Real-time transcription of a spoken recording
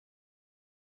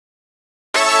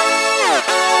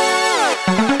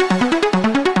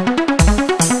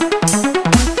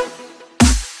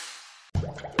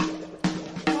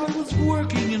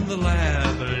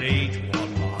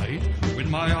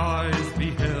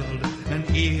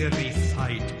eerie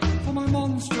sight, for my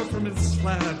monster from his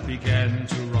slab began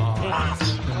to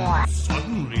rise.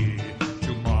 Suddenly,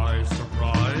 to my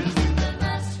surprise,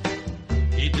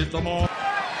 he did them all.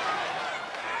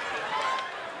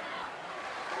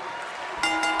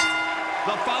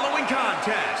 The following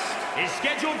contest is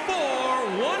scheduled for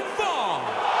one fall.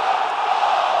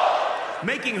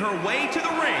 Making her way to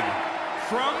the ring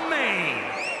from Maine,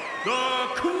 the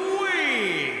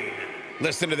Queen.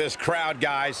 Listen to this crowd,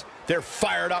 guys. They're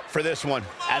fired up for this one.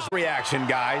 As a reaction,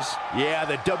 guys. Yeah,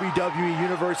 the WWE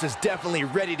Universe is definitely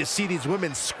ready to see these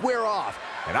women square off,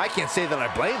 and I can't say that I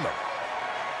blame them.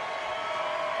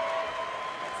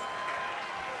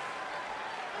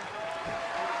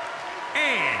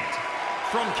 And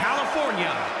from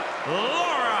California,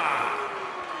 Laura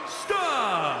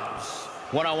Stubbs.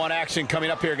 One-on-one action coming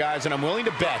up here, guys, and I'm willing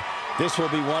to bet this will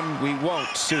be one we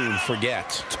won't soon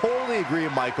forget. Totally agree,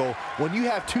 Michael. When you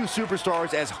have two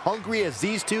superstars as hungry as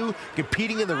these two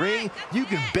competing in the ring, you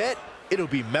can bet it'll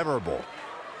be memorable.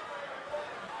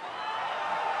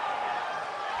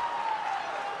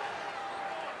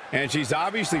 And she's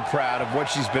obviously proud of what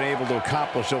she's been able to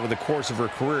accomplish over the course of her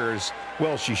career, as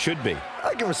well she should be.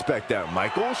 I can respect that,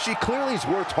 Michael. She clearly has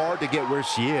worked hard to get where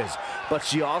she is, but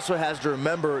she also has to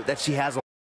remember that she has a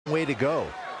long way to go.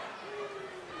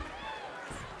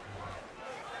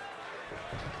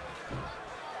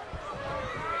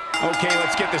 Okay,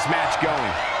 let's get this match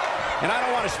going. And I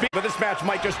don't want to speak, but this match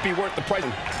might just be worth the price.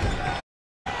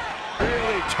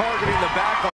 Really targeting the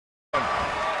back.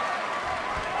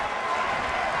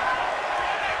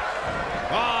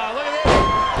 Oh, look at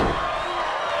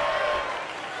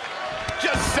this.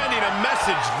 Just sending a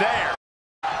message there.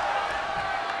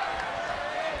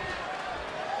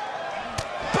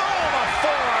 Boom, a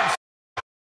forearm.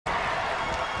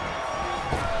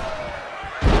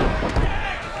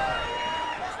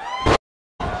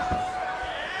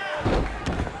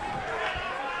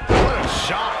 What a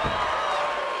shot.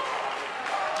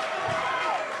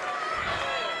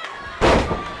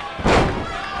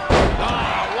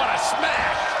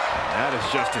 That is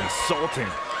just insulting.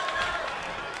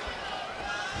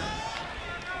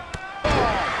 Oh,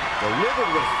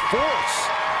 delivered with force.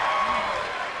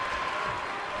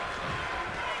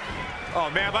 Oh,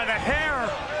 man, by the hair.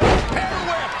 Hair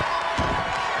whip.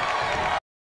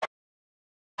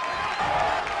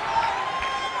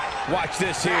 Watch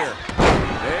this here.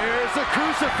 There's the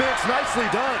crucifix. Nicely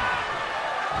done.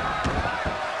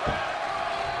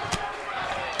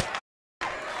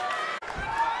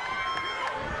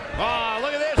 Oh,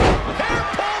 look at this. Hair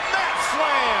pulled mat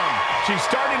slam. She's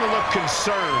starting to look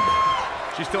concerned.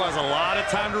 She still has a lot of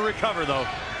time to recover, though.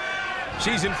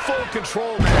 She's in full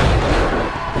control now.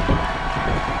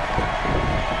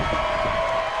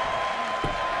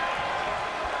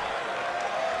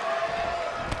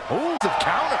 Oh, the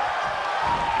counter.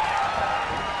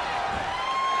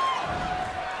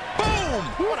 Boom!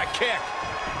 What a kick.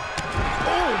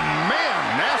 Oh,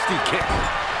 man, nasty kick.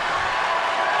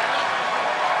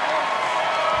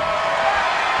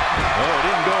 Oh, it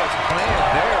didn't go as planned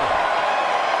there.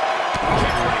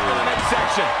 Kick right to the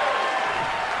midsection.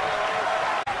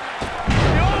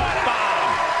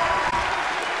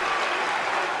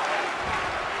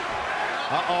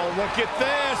 Uh-oh, look at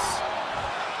this.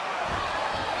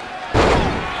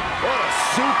 What a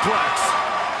suplex.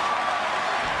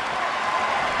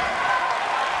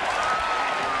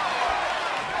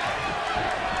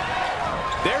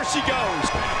 There she goes.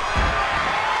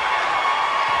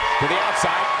 To the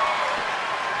outside.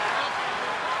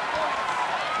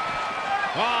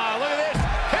 Ah, look at this.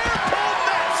 Hair pulled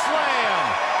mat slam.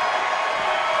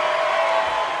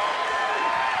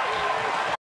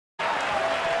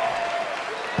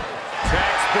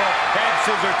 Textbook head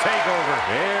scissor takeover.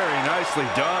 Very nicely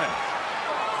done.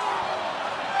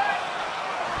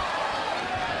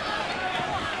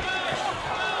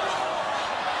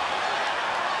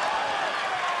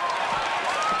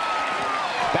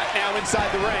 Back now inside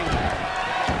the ring.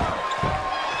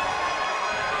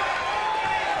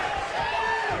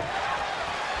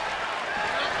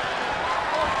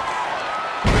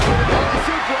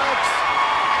 Suplex.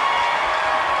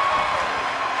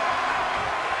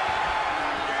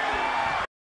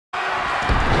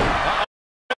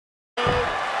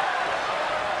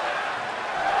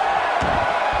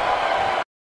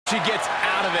 She gets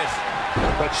out of it.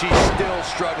 But she's still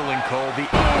struggling, Cole. The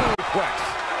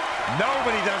suplex.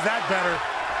 Nobody does that better.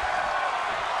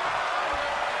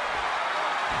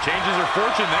 Changes her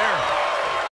fortune there.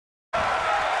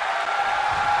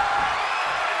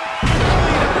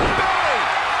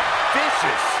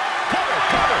 Vicious. Cover,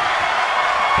 cover.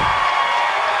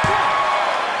 1,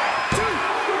 2,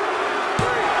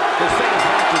 3. This thing is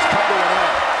hard to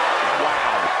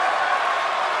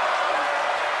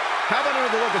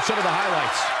take a look at some of the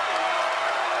highlights.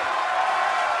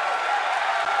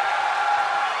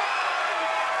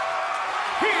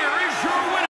 Here is your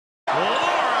winner,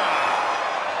 Laura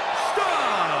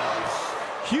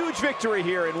Stubbs. Huge victory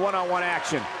here in one-on-one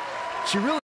action. She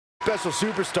really is a special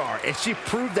superstar, and she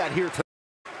proved that here tonight.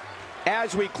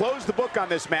 As we close the book on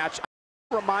this match,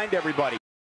 I remind everybody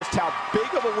just how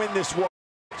big of a win this was.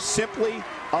 Simply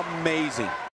amazing.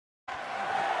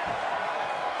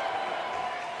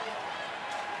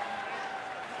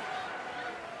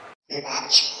 I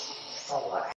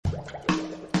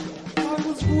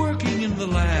was working in the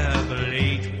lab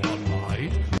late one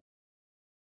night.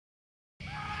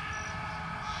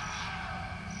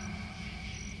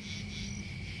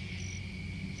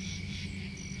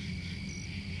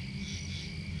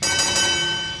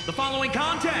 The following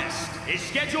contest is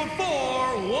scheduled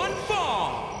for one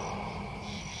fall.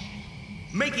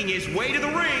 Making his way to the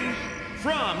ring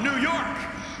from New York,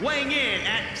 weighing in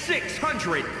at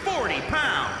 640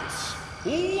 pounds,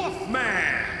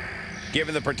 Wolfman.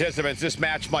 Given the participants, this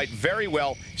match might very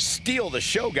well steal the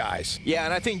show, guys. Yeah,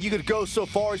 and I think you could go so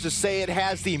far as to say it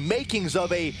has the makings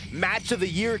of a Match of the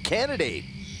Year candidate.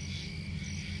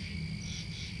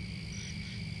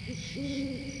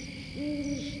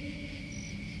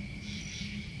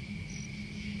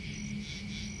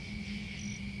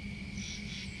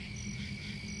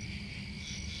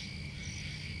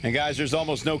 And guys, there's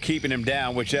almost no keeping him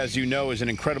down, which, as you know, is an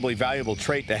incredibly valuable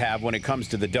trait to have when it comes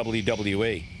to the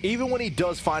WWE. Even when he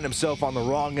does find himself on the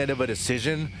wrong end of a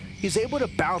decision, he's able to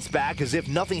bounce back as if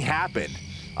nothing happened.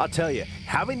 I'll tell you,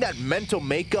 having that mental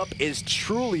makeup is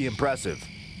truly impressive.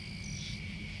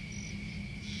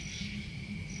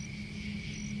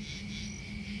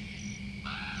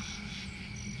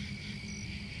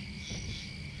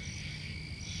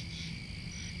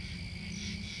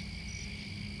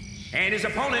 And his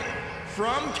opponent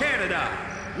from Canada,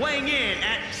 weighing in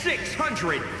at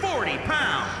 640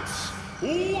 pounds,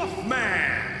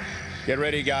 Wolfman. Get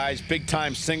ready, guys.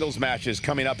 Big-time singles matches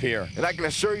coming up here. And I can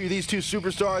assure you these two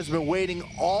superstars have been waiting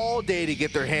all day to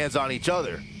get their hands on each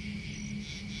other.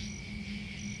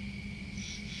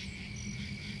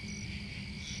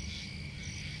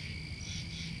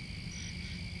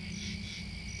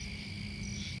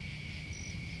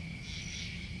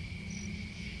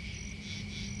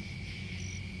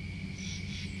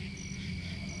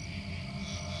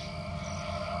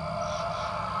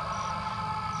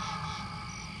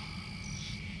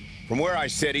 From where I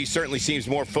sit, he certainly seems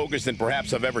more focused than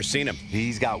perhaps I've ever seen him.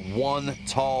 He's got one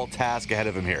tall task ahead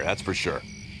of him here, that's for sure.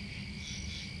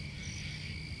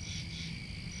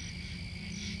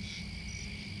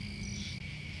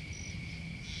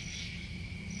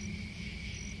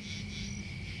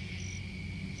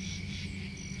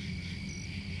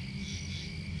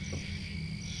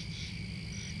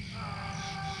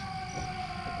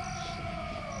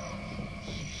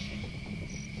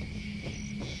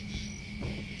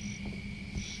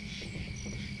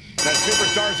 The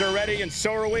superstars are ready, and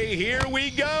so are we. Here we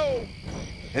go.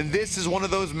 And this is one of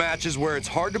those matches where it's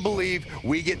hard to believe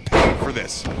we get paid for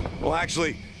this. Well,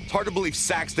 actually, it's hard to believe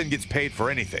Saxton gets paid for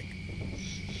anything.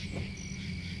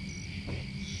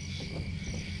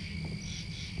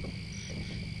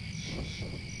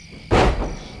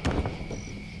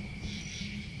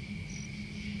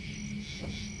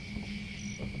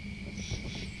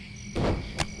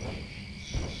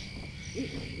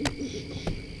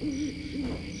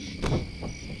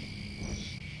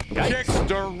 Kicks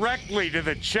directly to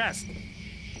the chest.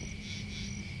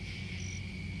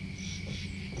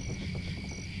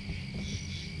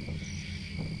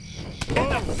 In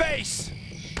the face.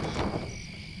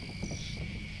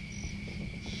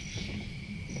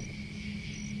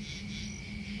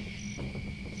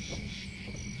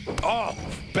 Oh,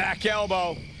 back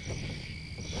elbow.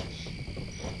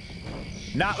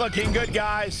 Not looking good,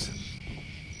 guys.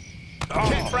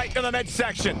 Kick right to the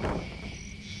midsection.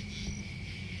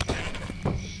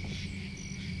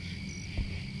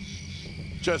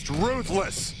 Just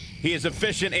ruthless. He is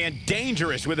efficient and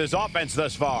dangerous with his offense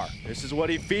thus far. This is what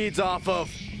he feeds off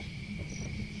of.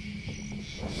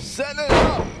 Setting it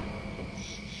up.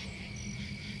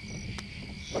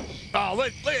 Oh,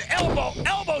 look,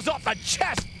 elbows off the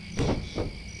chest.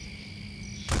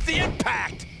 The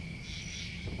impact.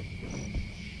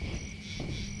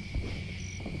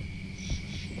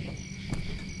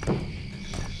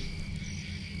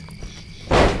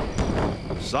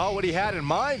 Saw what he had in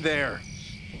mind there.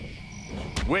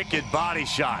 Wicked body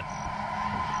shot.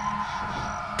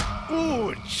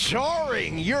 Ooh,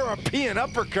 jarring European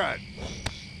uppercut.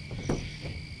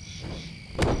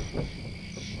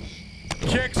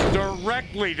 Kicks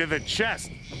directly to the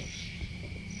chest.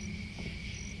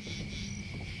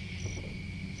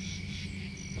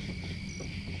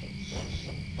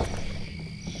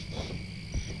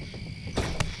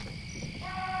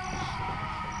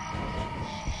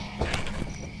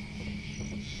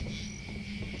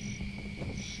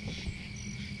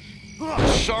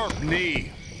 sharp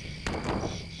knee.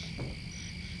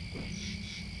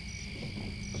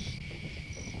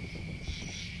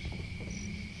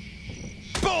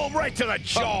 Boom, right to the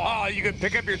jaw. Oh, you can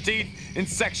pick up your teeth in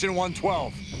section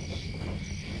 112.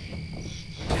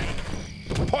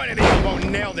 Point of the elbow,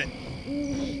 nailed it.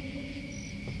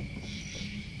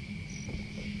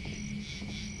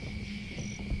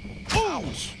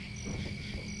 Ouch.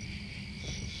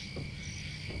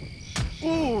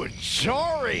 Ooh,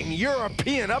 jarring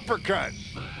European uppercut.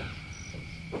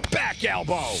 Back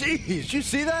elbow. Jeez, you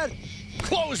see that?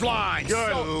 Clothesline.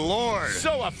 Good Lord.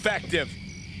 So effective.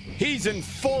 He's in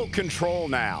full control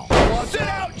now. Sit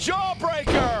out,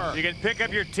 jawbreaker. You can pick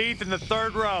up your teeth in the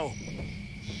third row.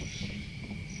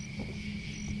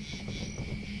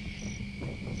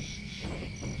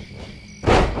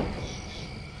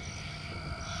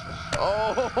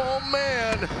 Oh,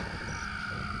 man.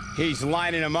 He's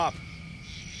lining him up.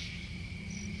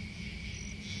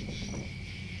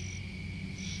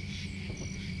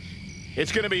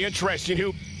 It's going to be interesting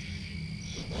who...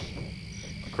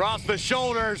 Across the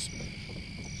shoulders.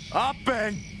 Up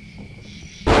and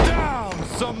down.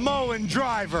 Samoan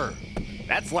driver.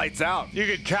 That's lights out. You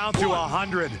could count to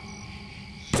 100.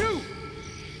 2,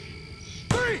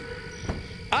 3.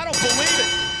 I don't believe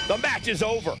it. The match is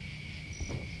over.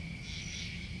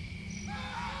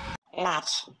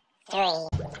 Match 3. I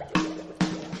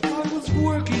was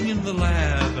working in the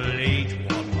lab late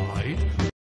one night.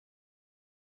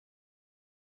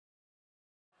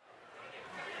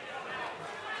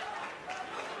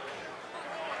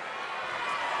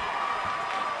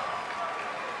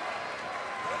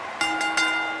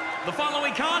 The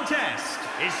following contest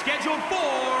is scheduled for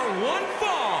one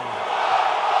fall.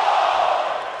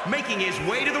 Making his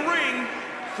way to the ring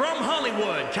from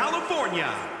Hollywood,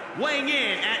 California, weighing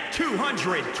in at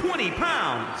 220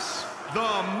 pounds,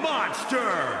 the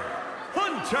Monster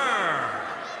Hunter.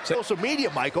 Social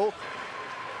media, Michael.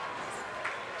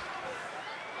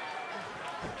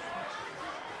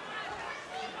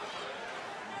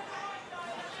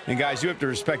 And guys, you have to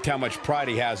respect how much pride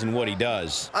he has in what he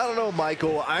does. I don't know,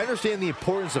 Michael. I understand the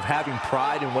importance of having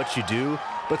pride in what you do,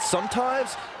 but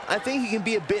sometimes I think he can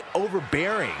be a bit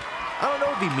overbearing. I don't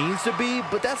know if he means to be,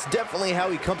 but that's definitely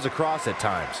how he comes across at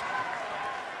times.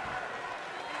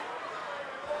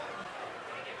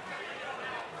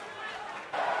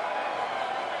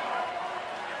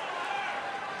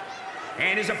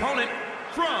 And his opponent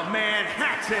from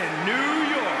Manhattan,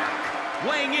 New York,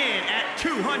 weighing in at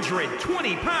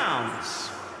 220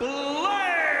 pounds,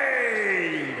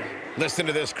 Blade! Listen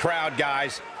to this crowd,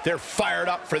 guys. They're fired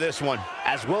up for this one.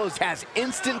 As well as has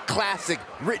instant classic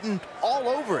written all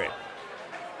over it.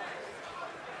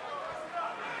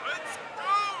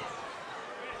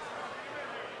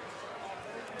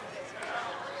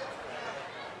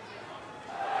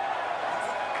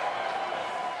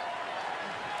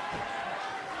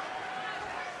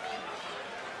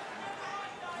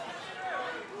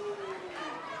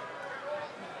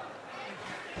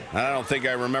 I don't think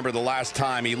I remember the last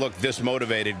time he looked this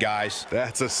motivated, guys.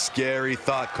 That's a scary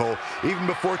thought, Cole. Even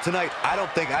before tonight, I don't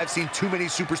think I've seen too many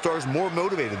superstars more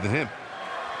motivated than him.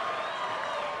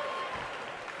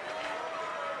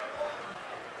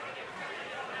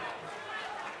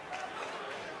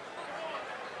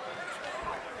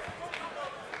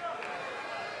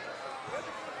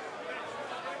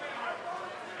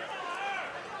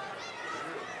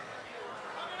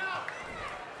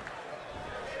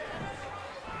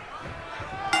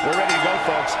 We're ready to go,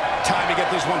 folks. Time to get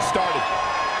this one started.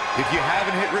 If you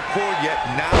haven't hit record yet,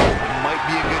 now might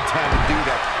be a good time to do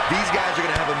that. These guys are going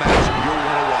to have a match you'll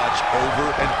want to watch over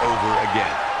and over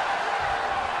again.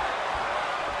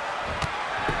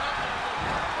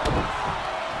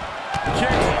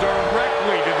 Kicks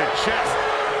directly to the chest.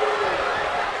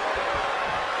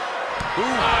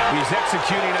 Ooh, he's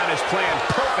executing on his plan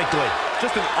perfectly.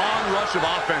 Just an onrush of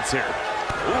offense here.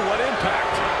 Ooh, what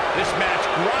impact. This match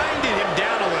grinded him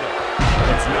down a little.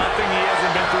 It's nothing he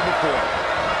hasn't been through before.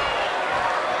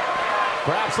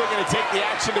 Perhaps looking to take the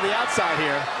action to the outside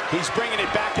here. He's bringing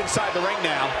it back inside the ring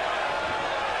now.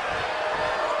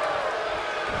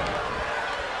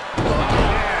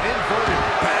 Man, inverted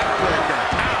backbreaker.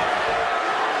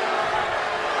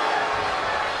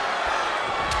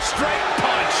 Straight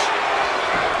punch.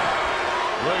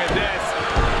 Look at this.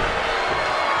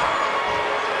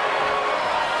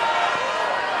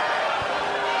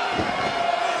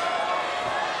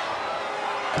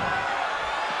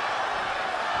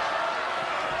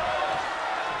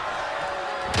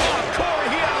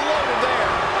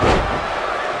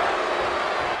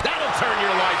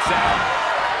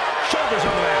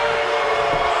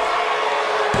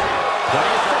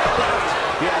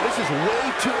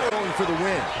 for the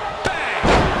win. Bang!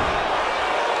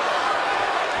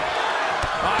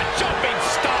 Jumping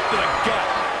stop to the gut.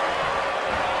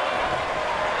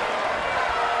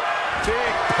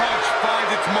 Big punch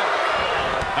finds its mark.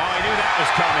 Oh, I knew that was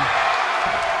coming.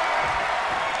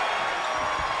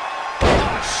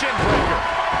 Oh, shin breaker.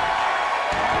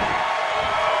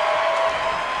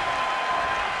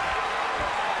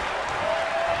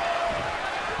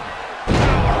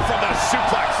 Power from the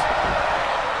suplex.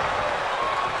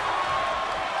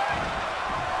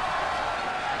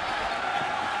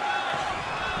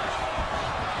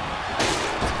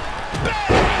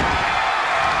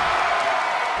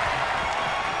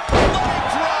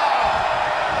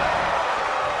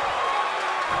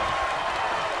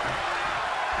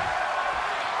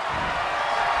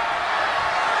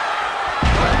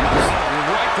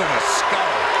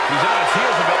 He's on his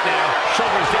heels a bit now.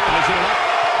 Shoulders down. Is it enough?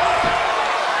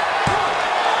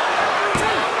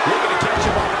 Looking to catch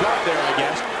him off guard there, I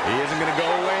guess. He isn't going to go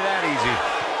away that easy.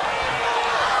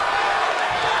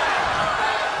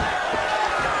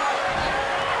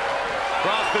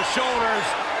 Across the shoulders.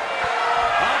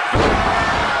 Up.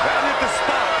 That hit the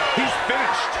spot. He's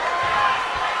finished.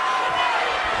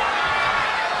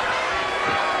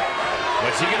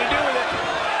 What's he going to do with it?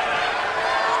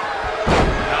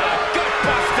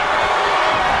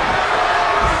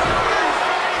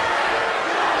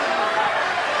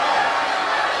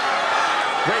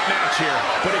 Great match here,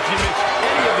 but if you missed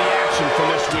any of the action from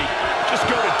this week, just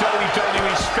go to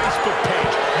WWE's Facebook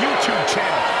page, YouTube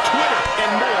channel, Twitter,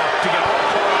 and more to get all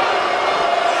caught up.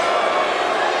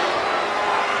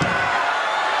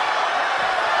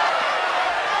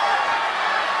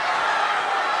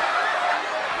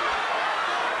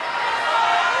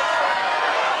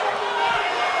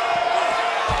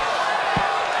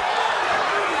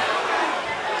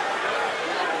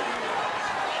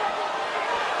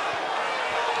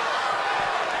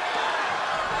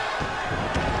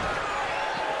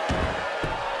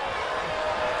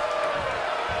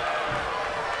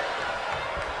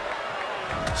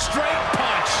 Straight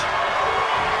punch.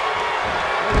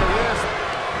 Look at this.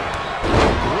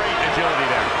 Great agility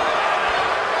there.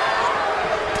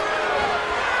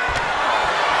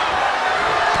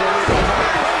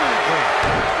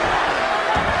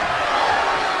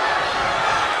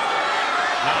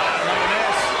 Look at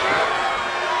this.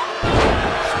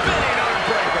 Spinning arm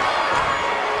breaker.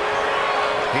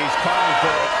 He's calling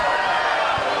for it.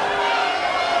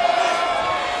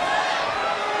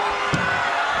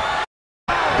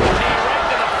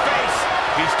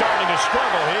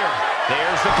 Struggle here.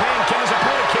 There's the pin. Can his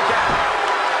opponent kick out?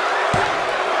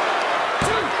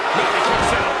 Now he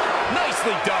kicks out.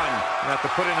 Nicely done. You have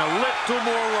to put in a little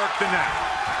more work than that.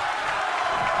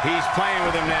 He's playing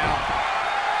with him now.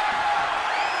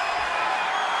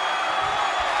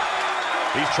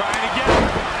 He's trying to get him.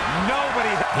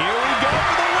 Nobody. Here we go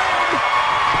for the win.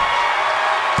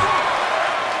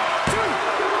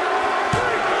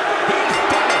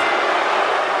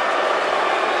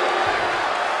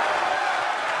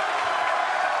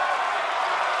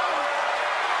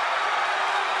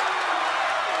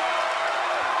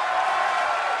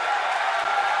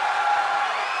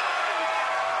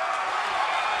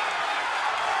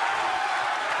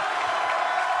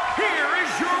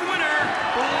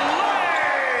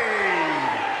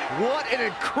 What an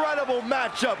incredible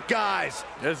matchup, guys.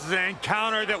 This is an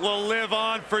encounter that will live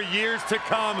on for years to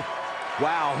come.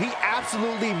 Wow, he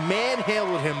absolutely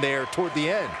manhandled him there toward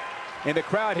the end. And the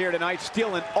crowd here tonight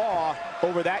still in awe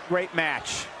over that great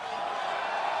match.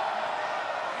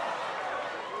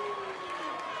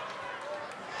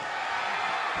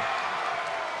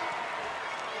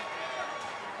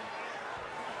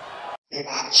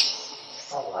 Match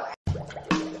 4.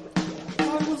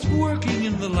 I was working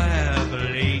in the lab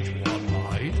late one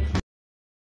night.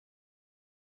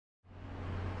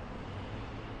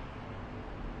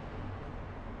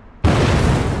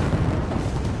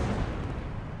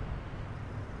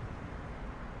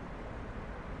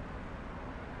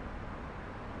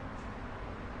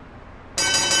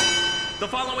 The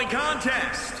following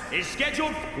contest is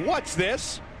scheduled. What's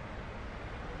this?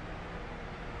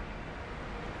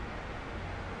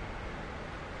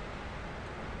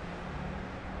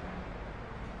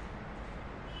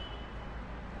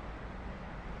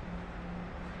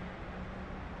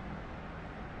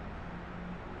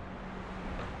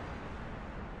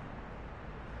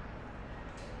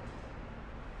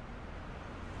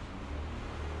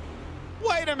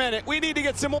 Wait a minute, we need to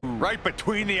get some more. Right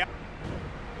between the...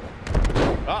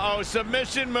 Uh-oh,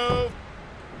 submission move.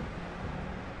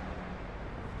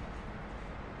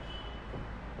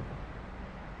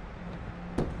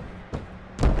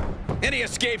 And he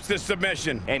escapes the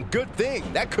submission. And good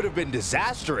thing, that could have been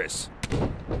disastrous.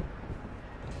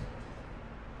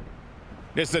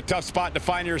 This is a tough spot to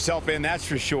find yourself in, that's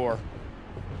for sure.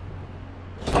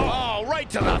 Oh, right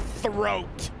to the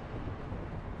throat.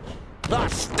 The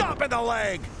stomp in the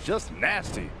leg. Just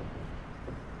nasty.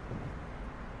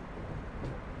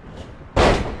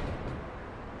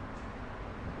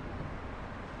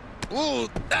 Ooh,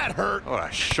 that hurt. Oh,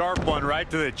 a sharp one right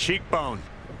to the cheekbone.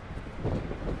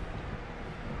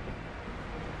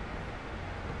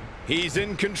 He's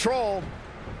in control.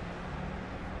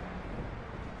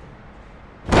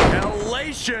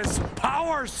 Hellacious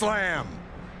power slam.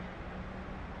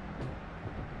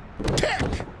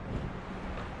 Kick.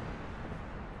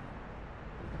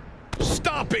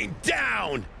 Stomping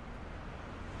down.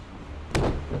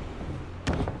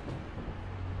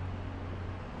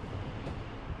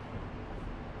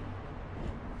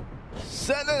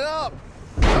 Setting it up.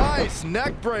 Nice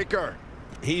neck breaker.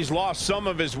 He's lost some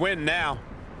of his wind now.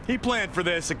 He planned for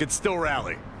this and could still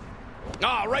rally.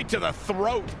 Ah, right to the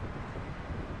throat.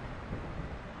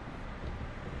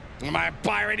 My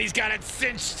Byron, he's got it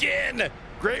cinched in.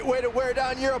 Great way to wear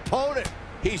down your opponent.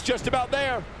 He's just about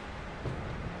there.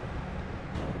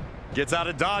 Gets out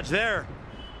of dodge there.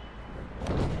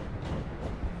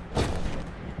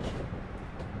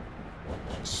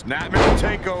 Snap and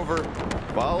takeover.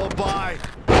 Followed by,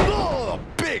 oh,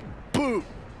 a big boot.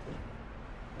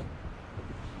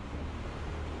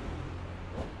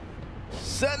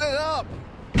 Setting it up.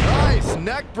 Nice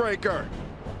neck breaker.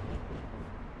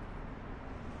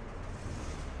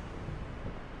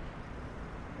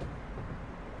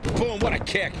 Boom, what a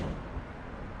kick.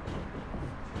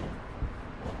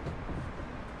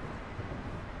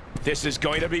 This is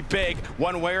going to be big,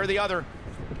 one way or the other.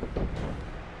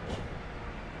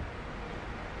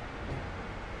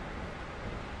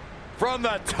 From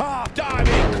the top,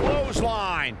 diving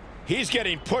clothesline. He's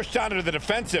getting pushed onto the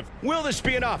defensive. Will this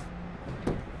be enough?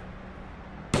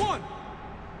 1,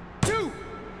 2,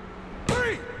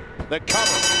 3. The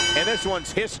cover, and this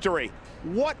one's history.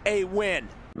 What a win.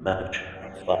 Match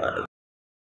 5.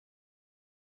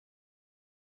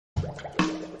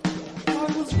 I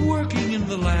was working in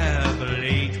the lab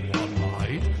late one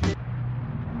night.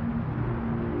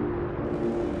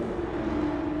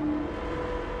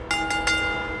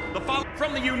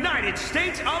 From the United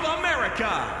States of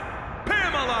America,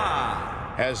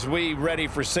 Pamela. As we ready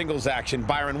for singles action,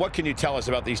 Byron, what can you tell us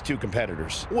about these two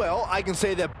competitors? Well, I can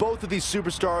say that both of these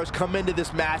superstars come into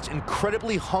this match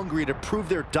incredibly hungry to prove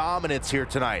their dominance here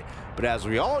tonight. But as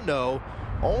we all know,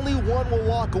 only one will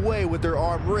walk away with their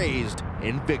arm raised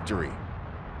in victory.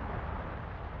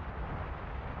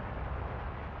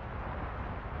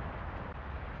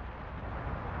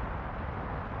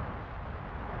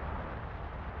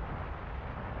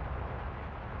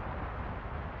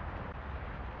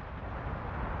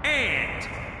 And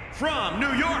from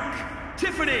New York,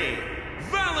 Tiffany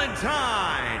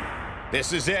Valentine.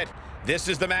 This is it. This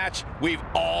is the match we've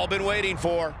all been waiting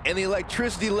for. And the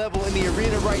electricity level in the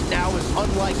arena right now is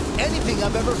unlike anything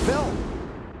I've ever felt.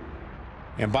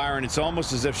 And Byron, it's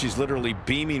almost as if she's literally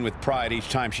beaming with pride each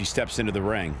time she steps into the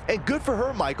ring. And good for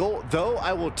her, Michael, though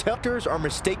I will tell her are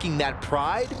mistaking that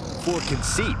pride for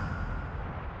conceit.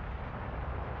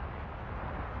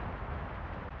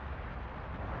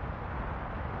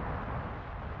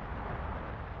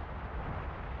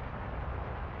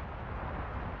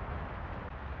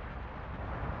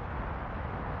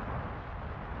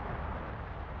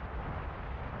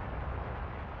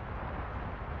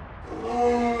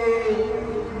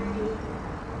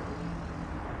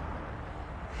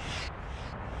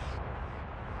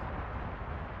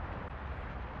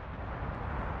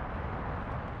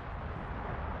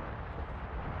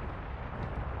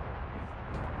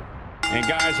 And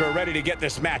guys, we're ready to get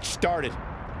this match started.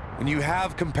 When you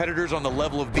have competitors on the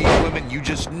level of these women, you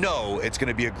just know it's going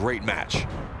to be a great match.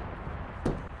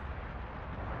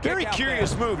 Very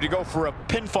curious move to go for a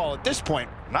pinfall at this point.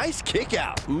 Nice kick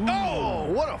out. Ooh. Oh,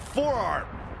 what a forearm.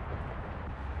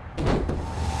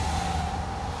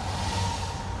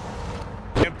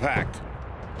 Impact.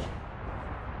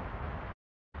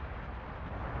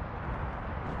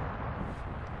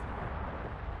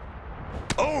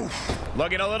 Oh,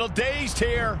 looking a little dazed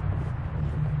here.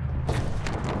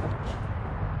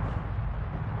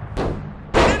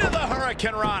 Into the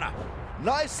Hurricane Rana.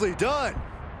 Nicely done.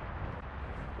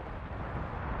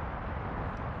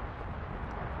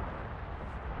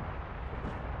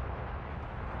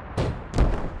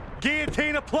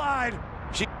 Guillotine applied.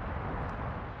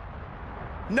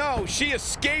 No, she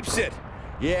escapes it.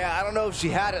 Yeah, I don't know if she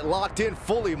had it locked in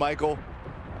fully, Michael.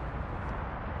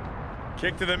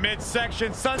 Kick to the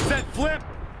midsection, sunset flip.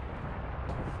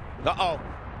 Uh-oh.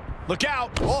 Look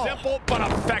out. Oh. Simple but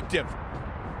effective.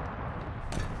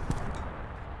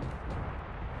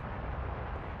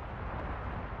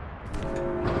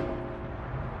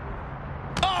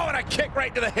 Oh, and a kick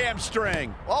right to the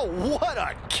hamstring. Oh, what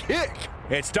a kick.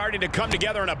 It's starting to come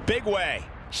together in a big way.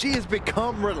 She has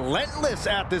become relentless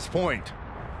at this point.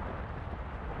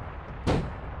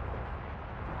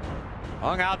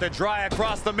 Hung out to dry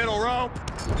across the middle rope.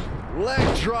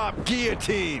 Leg drop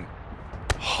guillotine.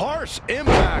 Harsh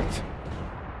impact.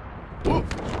 Ooh,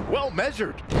 well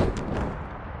measured.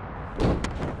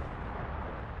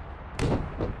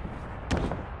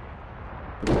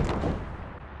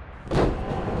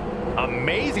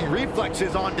 Amazing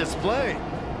reflexes on display.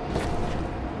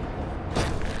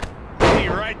 Knee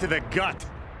right to the gut.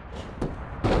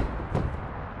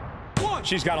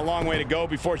 She's got a long way to go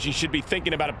before she should be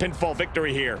thinking about a pinfall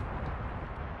victory here.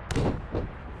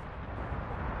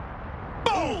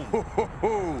 Boom!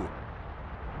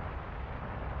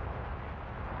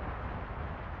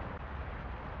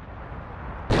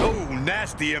 Oh,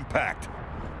 nasty impact.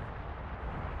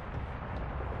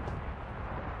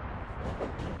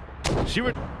 She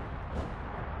would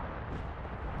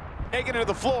take it to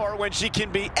the floor when she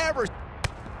can be ever.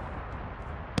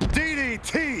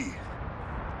 DDT.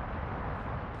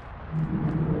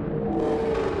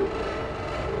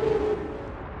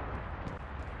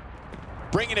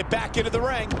 Bringing it back into the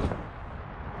ring.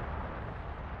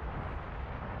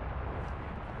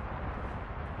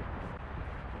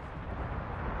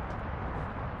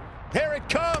 Here it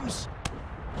comes.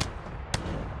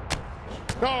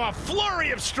 Oh, a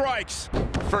flurry of strikes.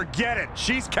 Forget it.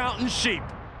 She's counting sheep.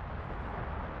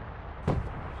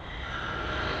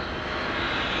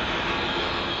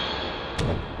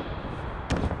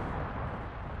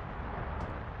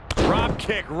 Drop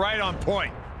kick right on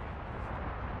point.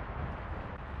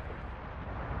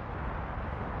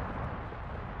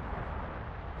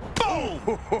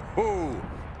 Boom!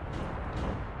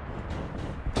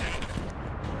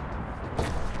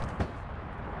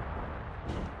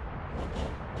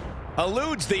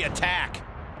 Eludes the attack.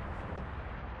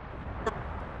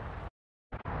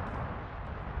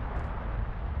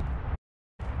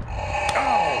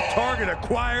 Oh, target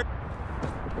acquired.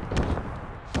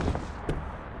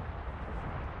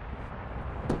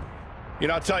 You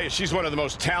know, I'll tell you, she's one of the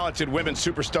most talented women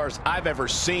superstars I've ever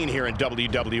seen here in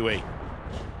WWE.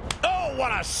 Oh,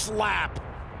 what a slap.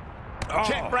 Oh.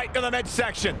 Kick right to the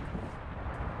midsection.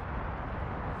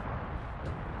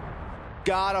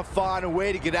 Gotta find a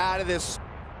way to get out of this.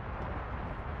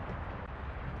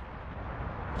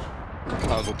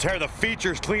 Will tear the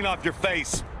features clean off your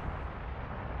face.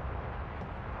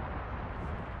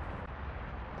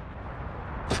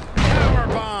 Power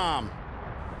bomb.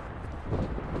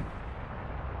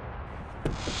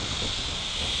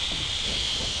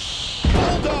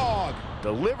 Bulldog.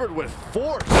 Delivered with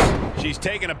force. She's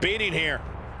taking a beating here.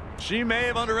 She may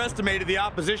have underestimated the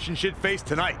opposition she'd face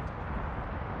tonight.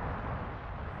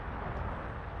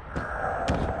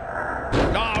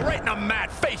 Oh, right in the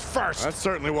mat, face first. That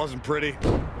certainly wasn't pretty.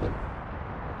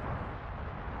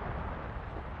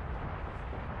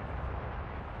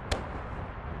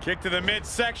 Kick to the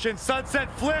midsection,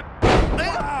 sunset flip.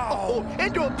 Oh,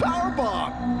 into a power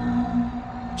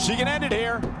bomb. She can end it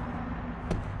here.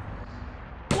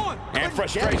 And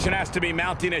frustration has to be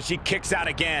mounting as she kicks out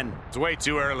again. It's way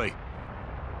too early.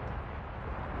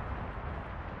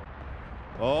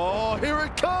 Oh, here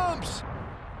it comes.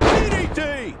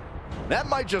 DDT. That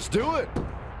might just do it.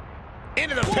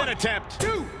 Into the pin attempt.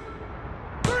 2,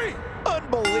 3.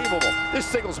 Unbelievable. This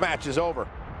singles match is over.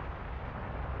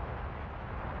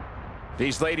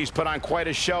 These ladies put on quite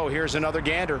a show. Here's another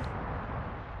gander.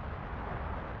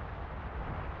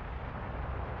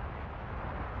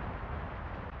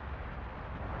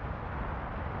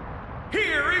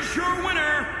 Here is your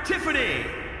winner, Tiffany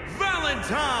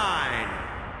Valentine.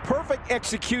 Perfect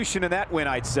execution in that win,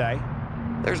 I'd say.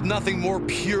 There's nothing more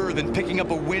pure than picking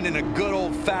up a win in a good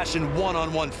old-fashioned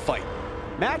one-on-one fight.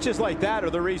 Matches like that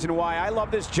are the reason why I love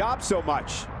this job so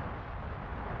much.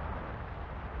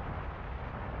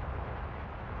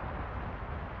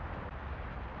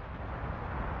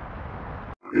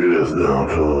 It is now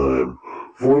time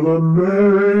for the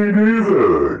main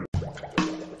event.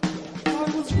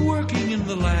 I was working in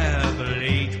the lab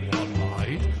late one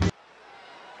night.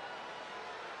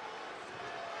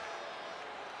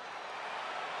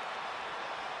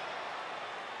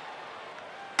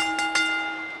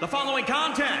 The following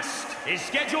contest is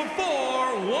scheduled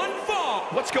for one fall.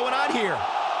 What's going on here?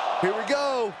 Here we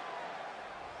go.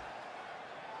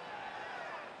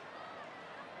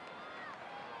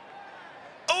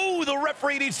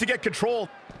 referee needs to get control.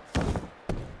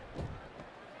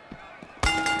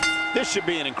 This should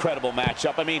be an incredible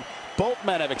matchup. I mean, both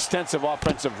men have extensive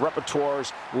offensive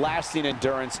repertoires, lasting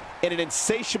endurance, and an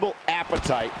insatiable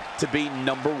appetite to be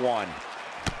 #1.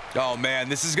 Oh, man,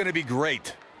 this is going to be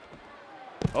great.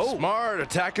 Oh, smart,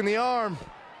 attacking the arm.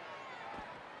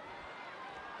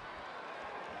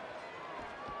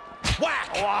 Whack!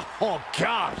 Oh,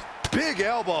 God. Big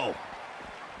elbow.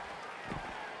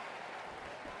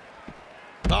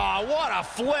 Oh, what a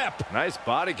flip! Nice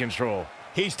body control.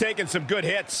 He's taking some good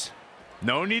hits.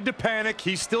 No need to panic.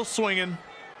 He's still swinging.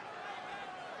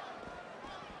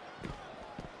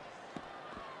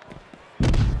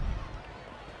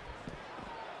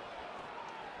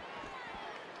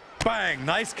 Bang,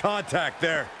 nice contact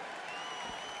there.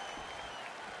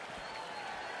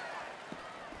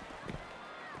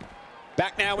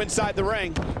 Back now inside the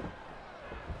ring.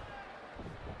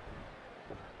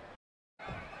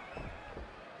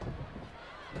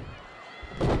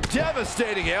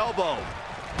 Devastating elbow.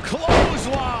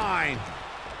 Clothesline!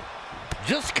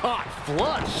 Just caught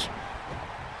flush.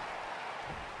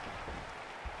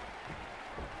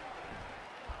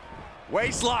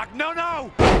 Waistlock,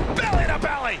 no. Belly to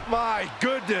belly! My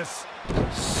goodness.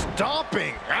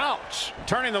 Stomping. Ouch.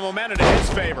 Turning the momentum to his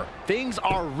favor. Things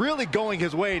are really going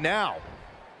his way now.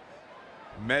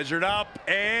 Measured up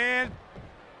and...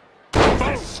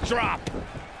 Fist drop.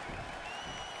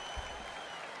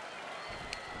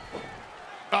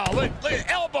 Oh, look,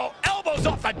 elbows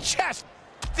off the chest.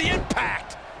 The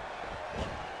impact.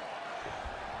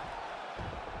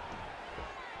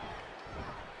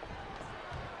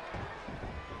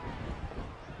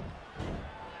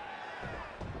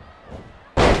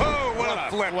 Oh, what a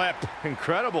flip.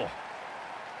 Incredible.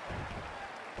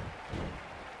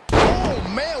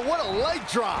 Oh, man, what a leg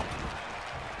drop.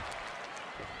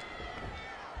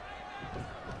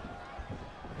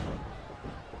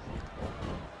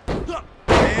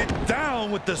 And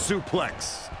down with the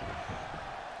suplex.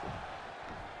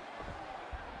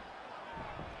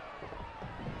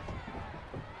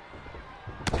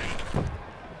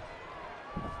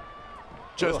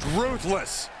 Just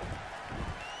ruthless.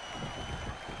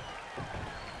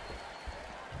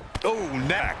 Oh,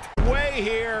 necked. Way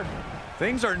here.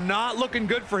 Things are not looking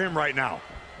good for him right now.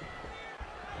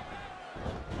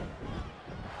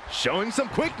 Showing some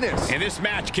quickness. And this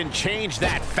match can change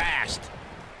that fast.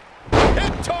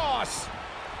 Hip toss.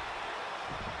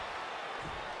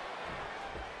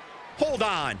 Hold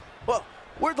on. Well,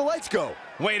 where'd the lights go?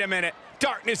 Wait a minute.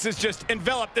 Darkness has just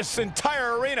enveloped this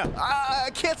entire arena.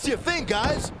 I can't see a thing,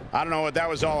 guys. I don't know what that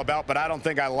was all about, but I don't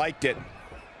think I liked it.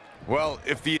 Well,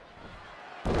 if the...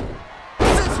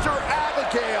 Sister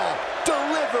Abigail,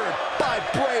 delivered by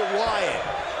Bray Wyatt.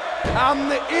 I'm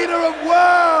the eater of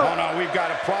worlds. Oh, no, we've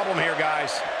got a problem here,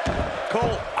 guys.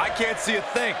 Cole, I can't see a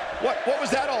thing. What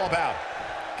was that all about?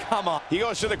 Come on. He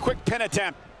goes for the quick pin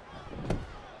attempt.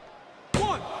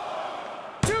 1,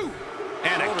 2.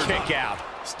 And a kick out.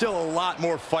 Still a lot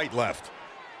more fight left.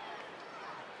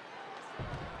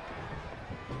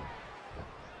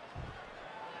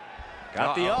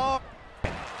 Got the arm.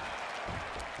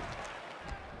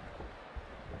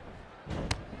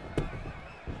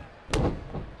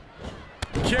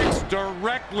 Kicks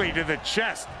directly to the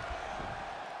chest.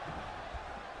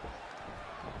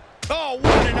 Oh,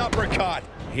 what an uppercut.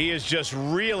 He is just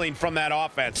reeling from that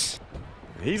offense.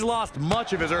 He's lost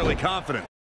much of his early confidence.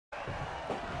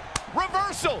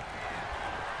 Reversal.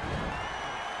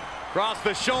 Cross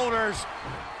the shoulders.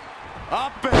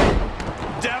 Up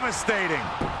and devastating.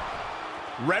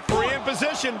 Referee in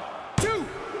position. 2.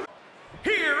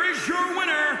 Here is your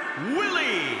winner,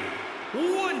 Willie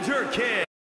Wonderkid.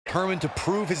 Determined to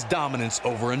prove his dominance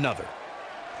over another.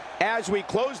 As we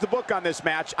close the book on this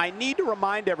match, I need to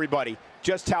remind everybody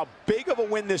just how big of a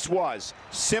win this was.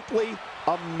 Simply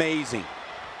amazing.